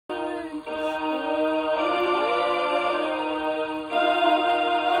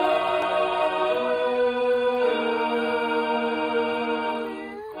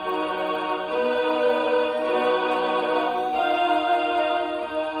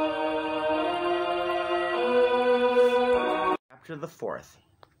Chapter the 4th.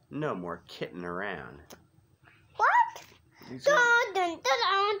 No more kitten around. What? Dun, dun,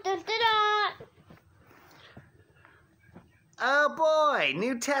 dun, dun, dun, dun. Oh boy,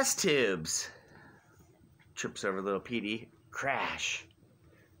 new test tubes. Trips over Little Petey. Crash.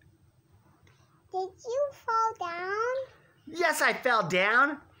 Did you fall down? Yes, I fell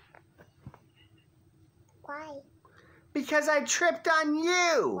down. Why? Because I tripped on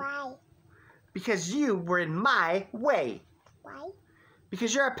you. Why? Because you were in my way. Why?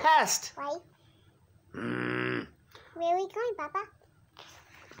 Because you're a pest. Why? Where are we going, Papa?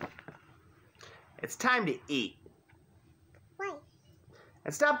 It's time to eat. Why?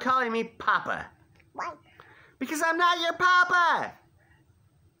 And stop calling me Papa. Why? Because I'm not your Papa.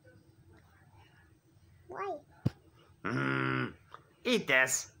 Why? Eat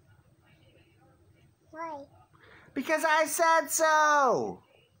this. Why? Because I said so.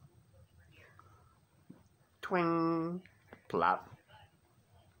 Twing. Plop.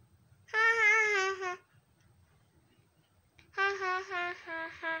 Ha ha ha ha. Ha ha ha ha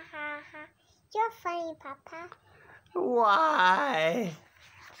ha ha ha. You're funny, Papa. Why?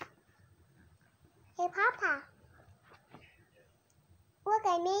 Hey, Papa. Look,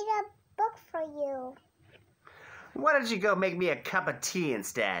 I made a book for you. Why don't you go make me a cup of tea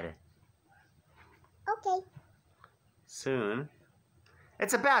instead? Okay. Soon.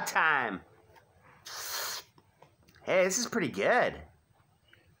 It's about time. Hey, this is pretty good.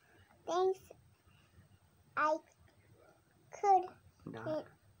 Thanks. I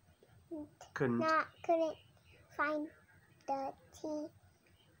couldn't find the tea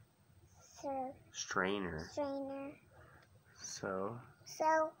strainer. So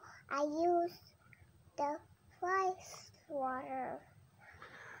I used the fly swatter.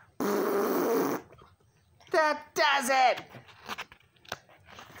 That does it!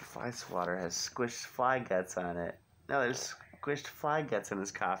 The fly swatter has squished fly guts on it. No, there's squished fly guts in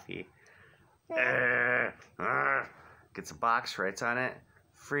his coffee. Gets a box, writes on it,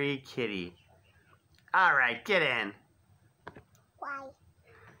 "Free kitty." Alright, get in. Why?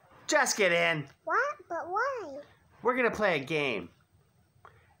 Just get in. What? But why? We're gonna play a game.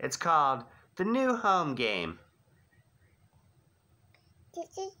 It's called the New Home Game.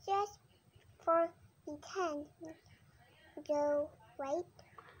 This is just for pretend. Go, right?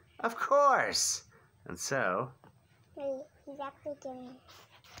 Of course. And so, Wait, he's actually getting.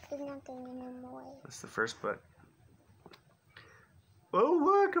 He's not getting any more. that's the first book. Oh,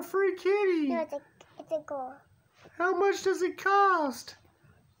 look, a free kitty. No, it's a goal. How much does it cost?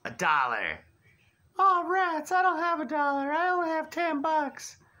 $1. Oh, rats, I don't have $1. I only have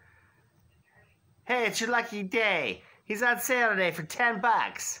 $10. Hey, it's your lucky day. He's on sale today for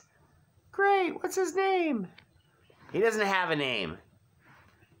 $10. Great, what's his name? He doesn't have a name.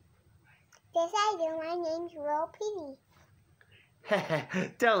 Yes, I do. My name's Little Petey.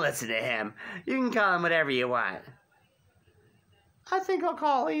 Don't listen to him. You can call him whatever you want. I think I'll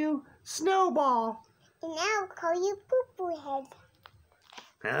call you Snowball. And I'll call you Poo Poo Head.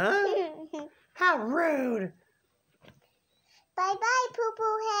 Huh? How rude. Bye-bye, Poo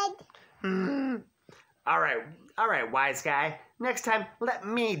Poo Head. All right, wise guy. Next time, let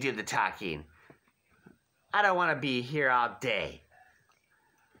me do the talking. I don't want to be here all day.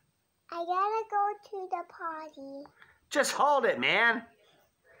 I gotta go to the party. Just hold it, man.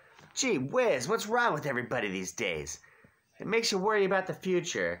 Gee whiz, what's wrong with everybody these days? It makes you worry about the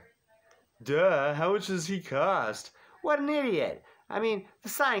future. Duh, how much does he cost? What an idiot. I mean, the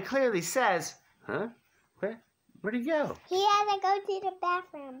sign clearly says... Huh? Where'd he go? He had to go to the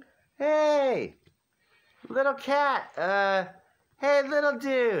bathroom. Hey! Little cat, hey, little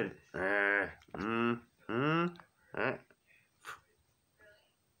dude.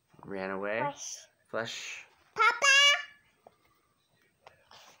 Ran away. Flush. Papa!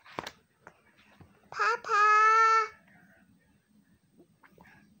 Papa!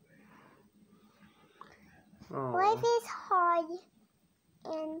 Oh. Life is hard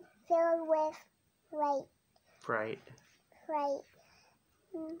and filled with Fright.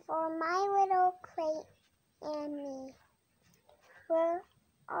 For my little crate and me, we're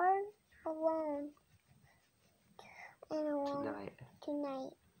all alone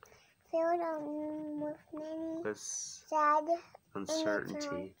tonight. Filled with many sad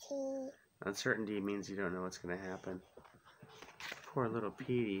uncertainty. Uncertainty means you don't know what's going to happen. Poor little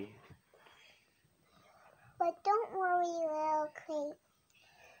Petey. But don't worry, little crate.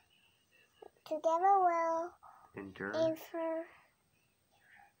 Together we'll endure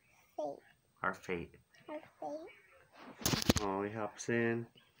our fate. Oh, he hops in.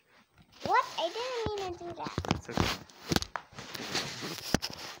 What? I didn't mean to do that. It's okay.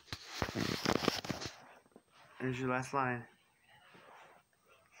 There's your last line.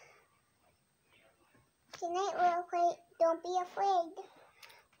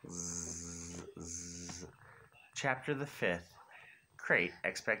 Chapter the 5th. Great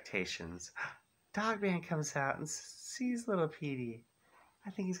Expectations. Dogman comes out and sees Little Petey.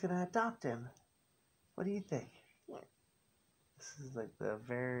 I think he's going to adopt him. What do you think? Yeah. This is like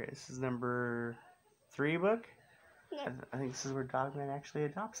this is number 3 book? Yeah. I think this is where Dogman actually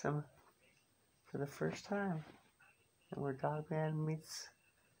adopts him for the first time. And where Dogman meets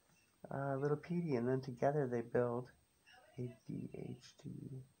Little Petey, and then together they build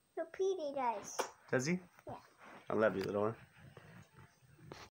ADHD. Little Petey does. Does he? Yeah. I love you, little one.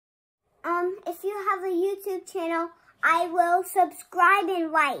 If you have a YouTube channel, I will subscribe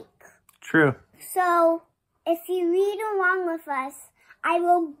and like. True. So, if you read along with us, I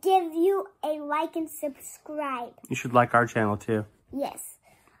will give you a like and subscribe. You should like our channel too. Yes.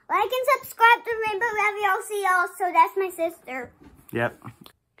 Like and subscribe to Rainbow Ravioli. So that's my sister. Yep.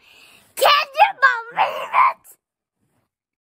 Can you believe it?